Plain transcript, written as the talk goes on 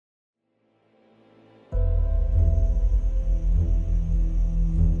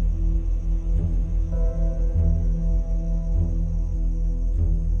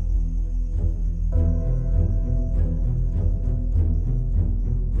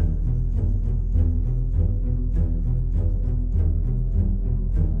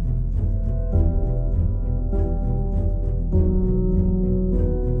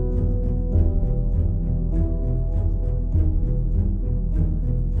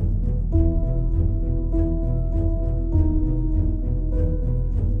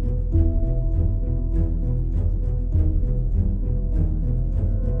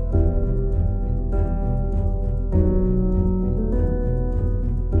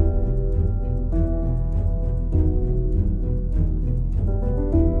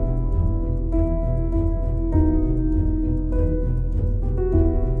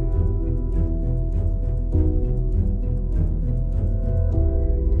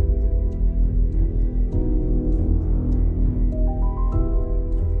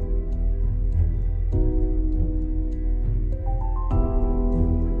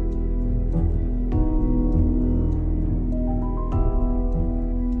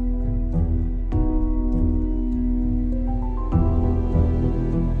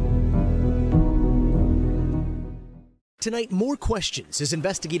Tonight, more questions as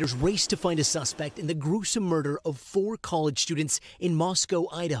investigators race to find a suspect in the gruesome murder of 4 college students in Moscow,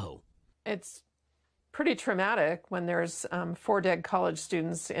 Idaho. It's pretty traumatic when there's 4 dead college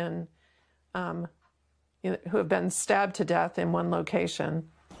students who have been stabbed to death in one location.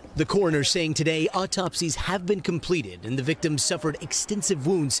 The coroner saying today autopsies have been completed and the victims suffered extensive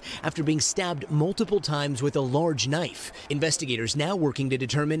wounds after being stabbed multiple times with a large knife. Investigators now working to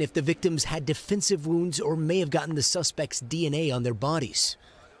determine if the victims had defensive wounds or may have gotten the suspect's DNA on their bodies.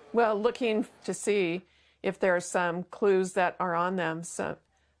 Well, looking to see if there are some clues that are on them,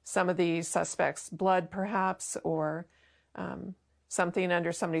 some of the suspects' blood perhaps, or something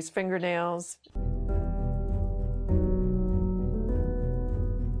under somebody's fingernails.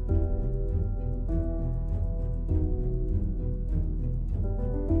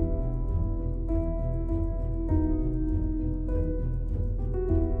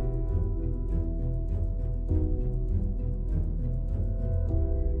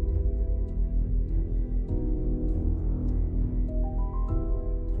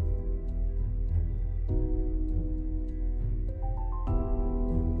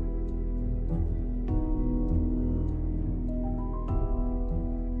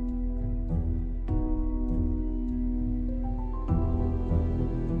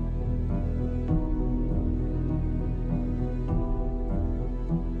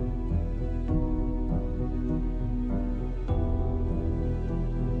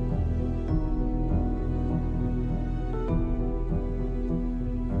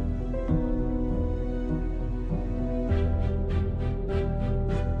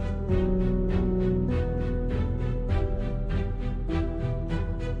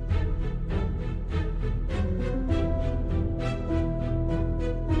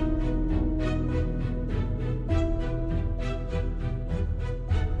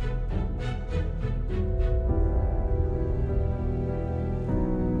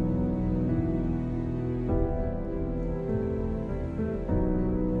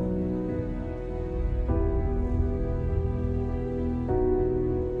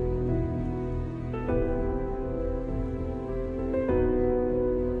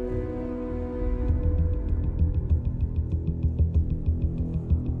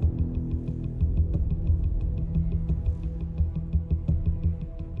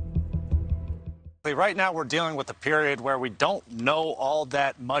 Right now, we're dealing with a period where we don't know all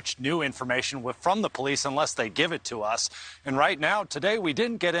that much new information from the police unless they give it to us. And right now, today, we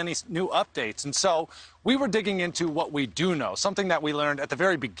didn't get any new updates. And so we were digging into what we do know, something that we learned at the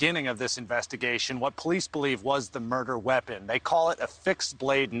very beginning of this investigation, what police believe was the murder weapon. They call it a fixed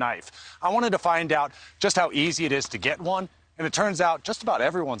blade knife. I wanted to find out just how easy it is to get one. And it turns out just about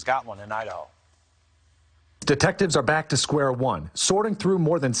everyone's got one in Idaho. Detectives are back to square one, sorting through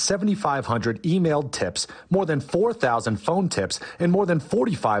more than 7,500 emailed tips, more than 4,000 phone tips, and more than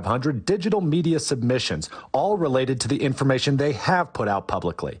 4,500 digital media submissions, all related to the information they have put out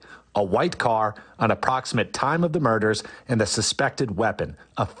publicly. A white car, an approximate time of the murders, and the suspected weapon,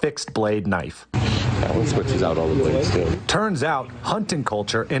 a fixed blade knife. That one switches out all the blades too. Turns out, hunting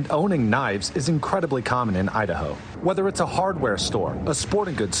culture and owning knives is incredibly common in Idaho. Whether it's a hardware store, a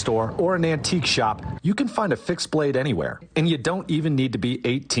sporting goods store, or an antique shop, you can find a fixed blade anywhere, and you don't even need to be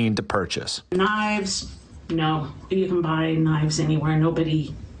 18 to purchase. Knives, no, you can buy knives anywhere.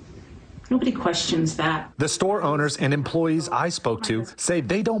 Nobody questions that. The store owners and employees I spoke to say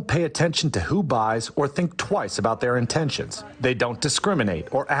they don't pay attention to who buys or think twice about their intentions. They don't discriminate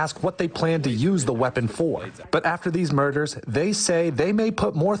or ask what they plan to use the weapon for. But after these murders, they say they may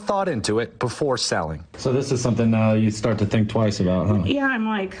put more thought into it before selling. So this is something you start to think twice about, huh? Yeah, I'm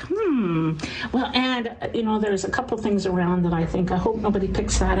like, Well, and, there's a couple things around that I hope nobody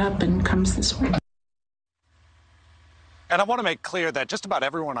picks that up and comes this way. And I want to make clear that just about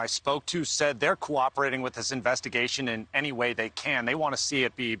everyone I spoke to said they're cooperating with this investigation in any way they can. They want to see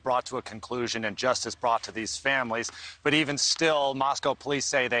it be brought to a conclusion and justice brought to these families. But even still, Moscow police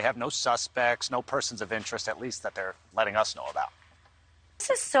say they have no suspects, no persons of interest, at least that they're letting us know about. This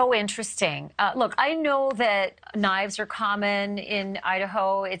is so interesting. Look, I know that knives are common in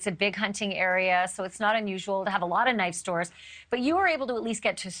Idaho. It's a big hunting area, so it's not unusual to have a lot of knife stores. But you were able to at least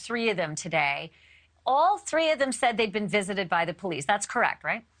get to 3 of them today. All 3 of them said they'd been visited by the police. That's correct,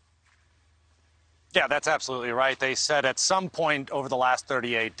 right? Yeah, that's absolutely right. They said at some point over the last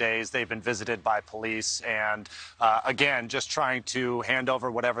 38 days, they've been visited by police and, again, just trying to hand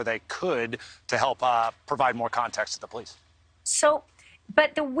over whatever they could to help provide more context to the police. So,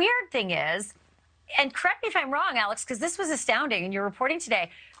 but the weird thing is, and correct me if I'm wrong, Alex, because this was astounding, and you're reporting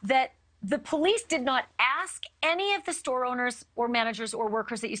today, that the police did not ask any of the store owners or managers or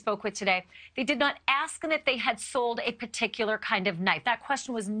workers that you spoke with today. They did not ask them if they had sold a particular kind of knife. That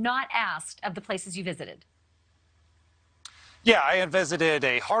question was not asked of the places you visited. Yeah, I had visited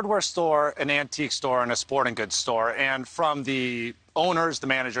a hardware store, an antique store, and a sporting goods store. And from the owners, the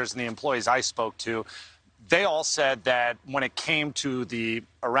managers, and the employees I spoke to, they all said that when it came to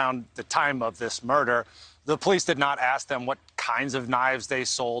around the time of this murder, the police did not ask them what kinds of knives they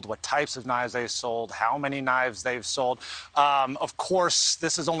sold, what types of knives they sold, how many knives they've sold. Of course,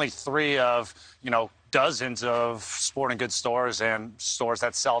 this is only 3 of, dozens of sporting goods stores and stores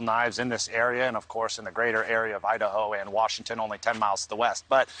that sell knives in this area, and of course in the greater area of Idaho and Washington, only 10 miles to the west.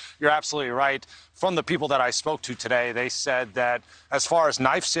 But you're absolutely right. From the people that I spoke to today, they said that as far as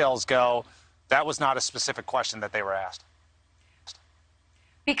knife sales go, that was not a specific question that they were asked.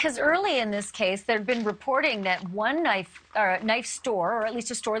 Because early in this case, there had been reporting that one knife store, or at least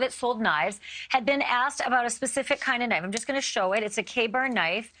a store that sold knives, had been asked about a specific kind of knife. I'm just going to show it. It's a K-bar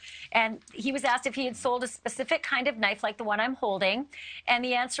knife. And he was asked if he had sold a specific kind of knife like the one I'm holding. And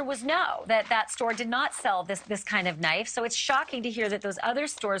the answer was no, that store did not sell this kind of knife. So it's shocking to hear that those other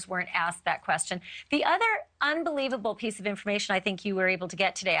stores weren't asked that question. The other unbelievable piece of information I think you were able to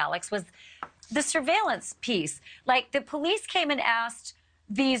get today, Alex, was the surveillance piece. Like, the police came and asked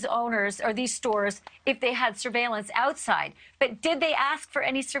these owners or these stores if they had surveillance outside. But did they ask for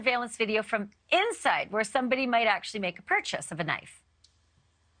any surveillance video from inside where somebody might actually make a purchase of a knife?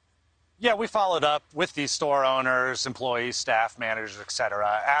 Yeah, we followed up with these store owners, employees, staff, managers, et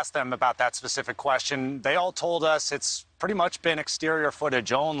cetera, asked them about that specific question. They all told us it's pretty much been exterior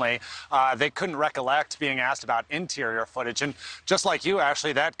footage only. They couldn't recollect being asked about interior footage. And just like you,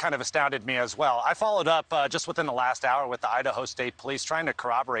 Ashley, that kind of astounded me as well. I followed up just within the last hour with the Idaho State Police trying to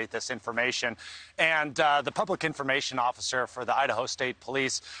corroborate this information. And the public information officer for the Idaho State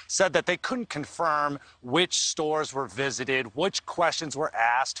Police said that they couldn't confirm which stores were visited, which questions were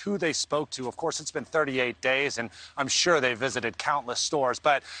asked, who they spoke to. Of course, it's been 38 days, and I'm sure they visited countless stores.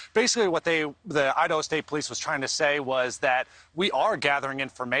 But basically what the Idaho State Police was trying to say was that we are gathering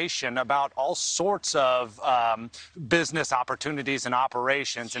information about all sorts of business opportunities and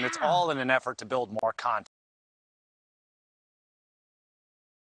operations, and it's all in an effort to build more content.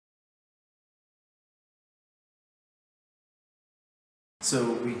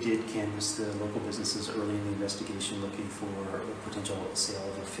 So we did canvass the local businesses early in the investigation looking for a potential sale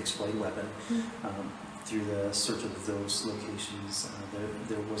of a fixed blade weapon. Through the search of those locations,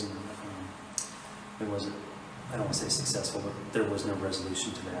 there wasn't, I don't want to say successful, but there was no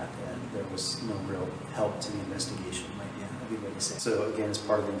resolution to that, and there was no real help to the investigation, might be a good way to say. So again, as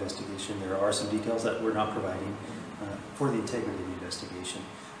part of the investigation, there are some details that we're not providing for the integrity of the investigation.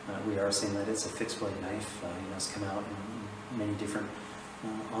 We are saying that it's a fixed blade knife. It's come out in many different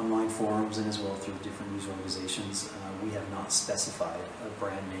online forums and as well through different news organizations. We have not specified a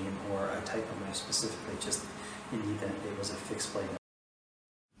brand name or a type of knife specifically, just in the event it was a fixed blade knife.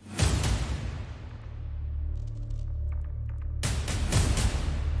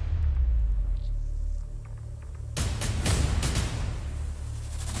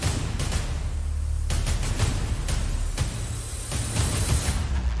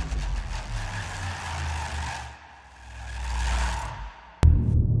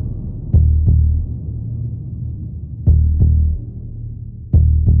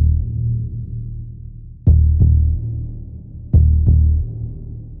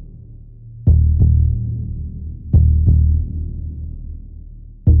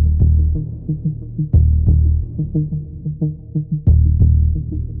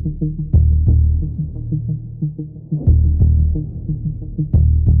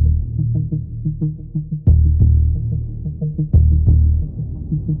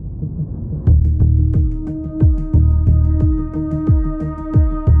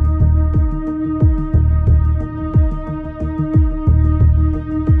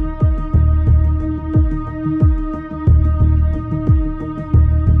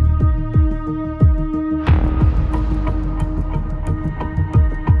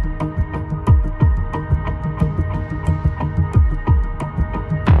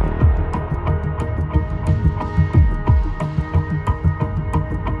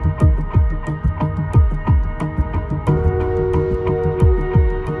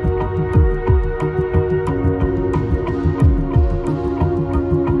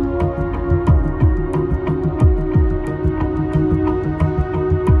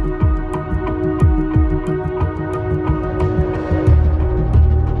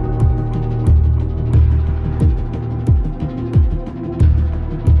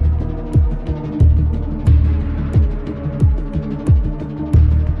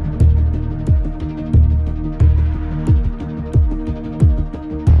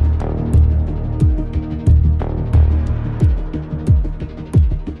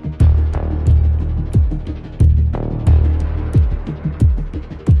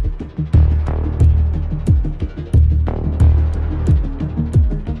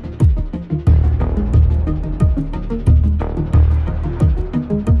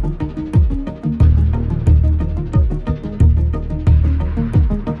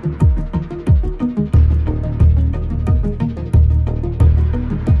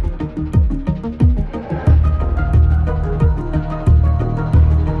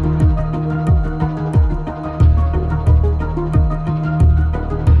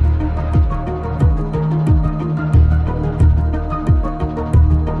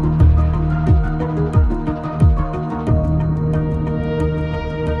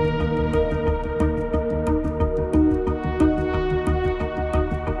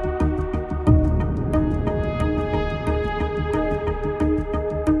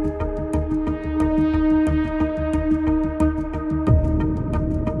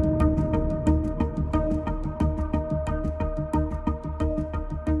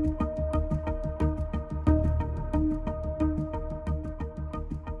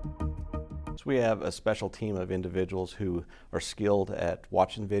 So we have a special team of individuals who are skilled at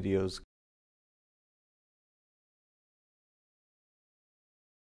watching videos,